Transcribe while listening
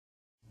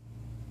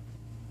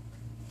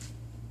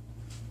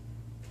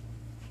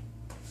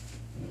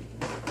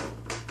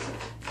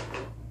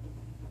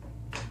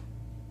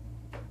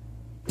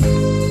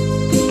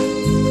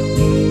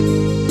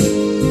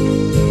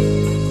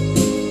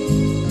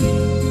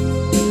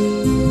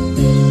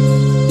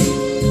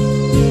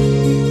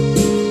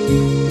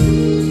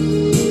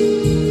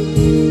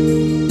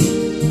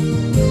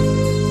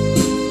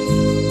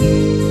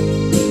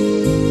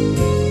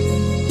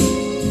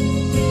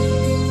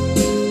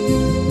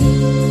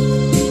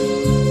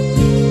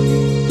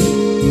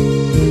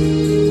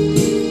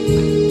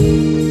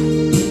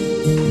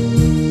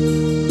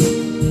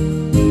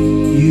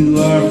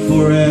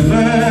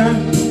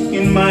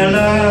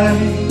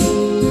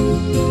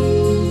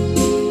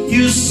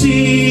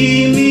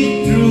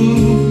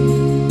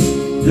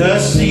The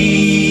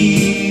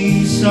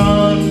seasons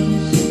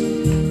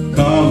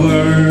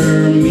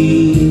cover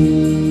me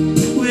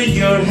with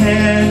your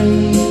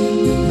hand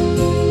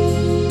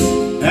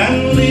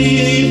and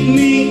lead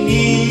me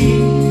in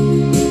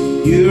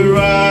your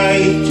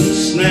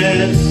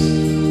righteousness,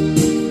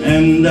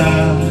 and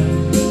I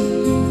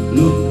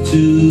look to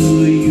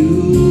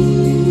you,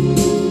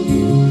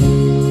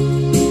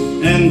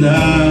 and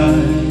I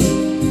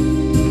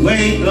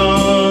wait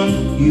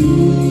on you.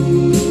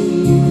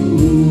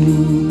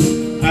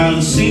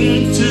 I'll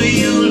sing to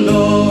you,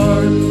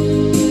 Lord,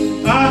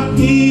 a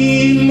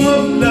hymn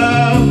of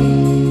love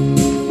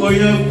for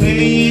your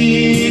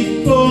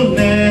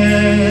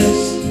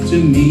faithfulness to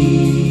me.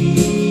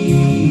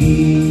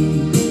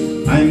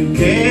 I'm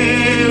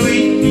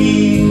carried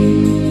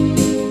in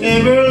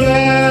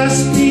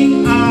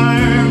everlasting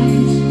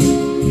arms.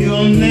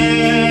 You'll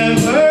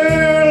never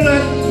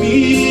let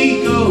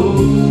me go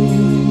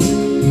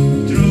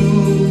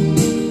through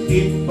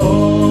it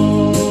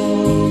all.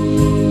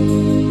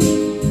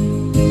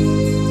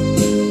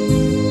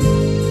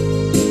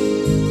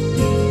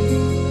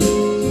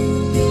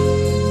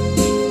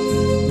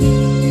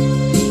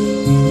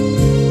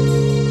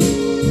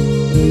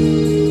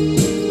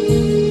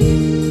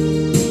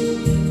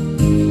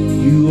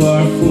 You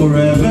are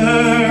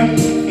forever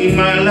in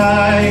my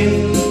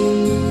life.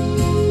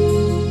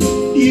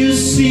 You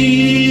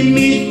see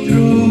me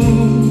through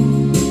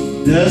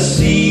the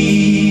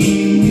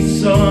seasons.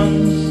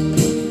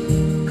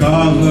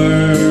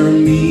 Cover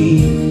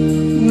me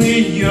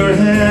with your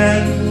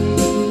hand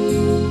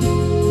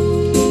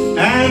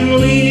and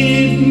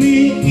lead me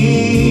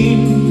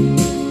in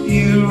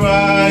your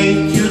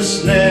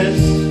righteousness,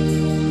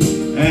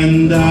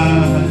 and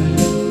I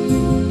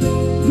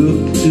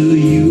look to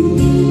you,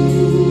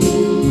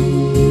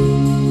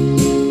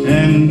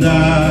 and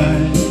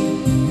I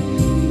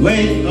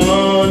wait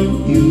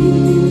on you.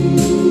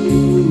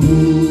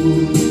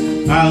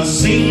 I'll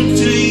sing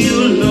to you,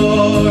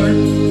 Lord,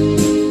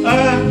 a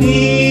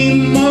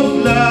hymn of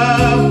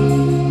love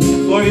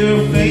for your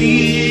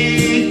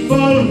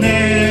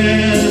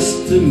faithfulness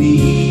to me.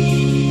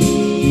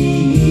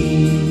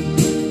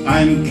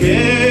 I'm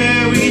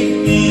carried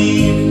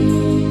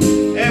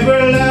in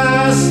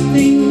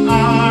everlasting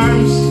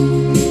arms.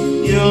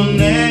 You'll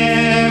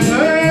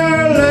never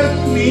let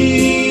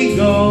me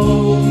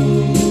go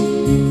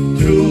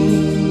through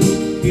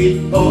it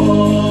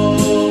all.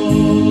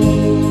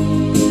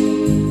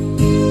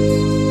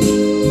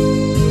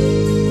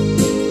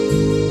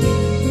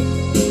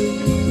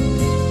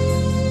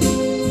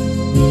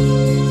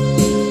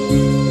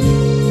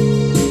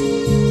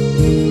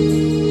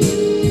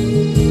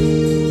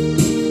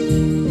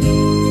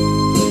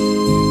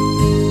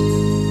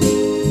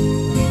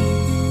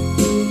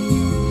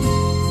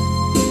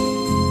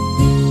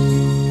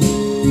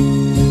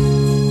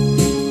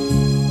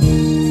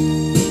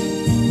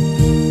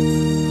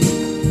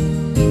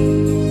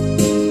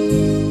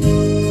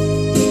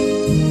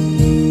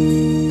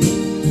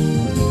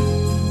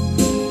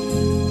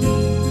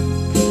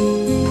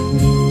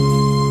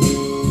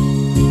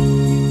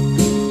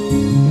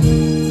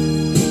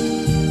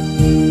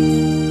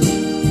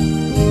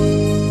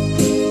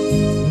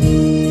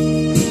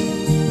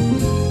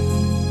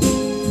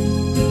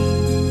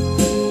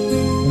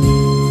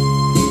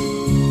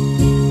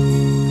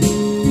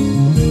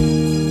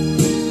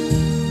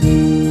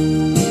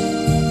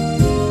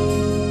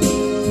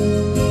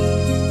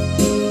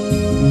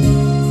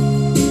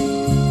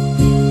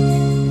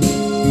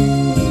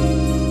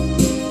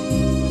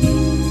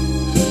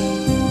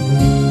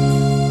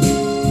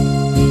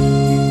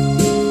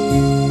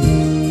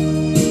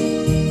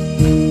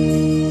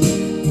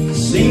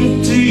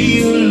 Sing to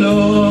you,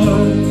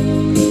 Lord,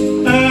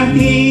 a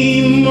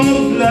hymn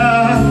of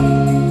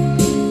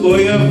love for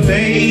your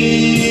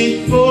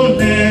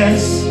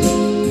faithfulness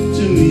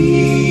to me.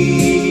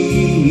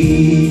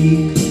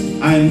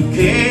 I'm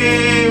carried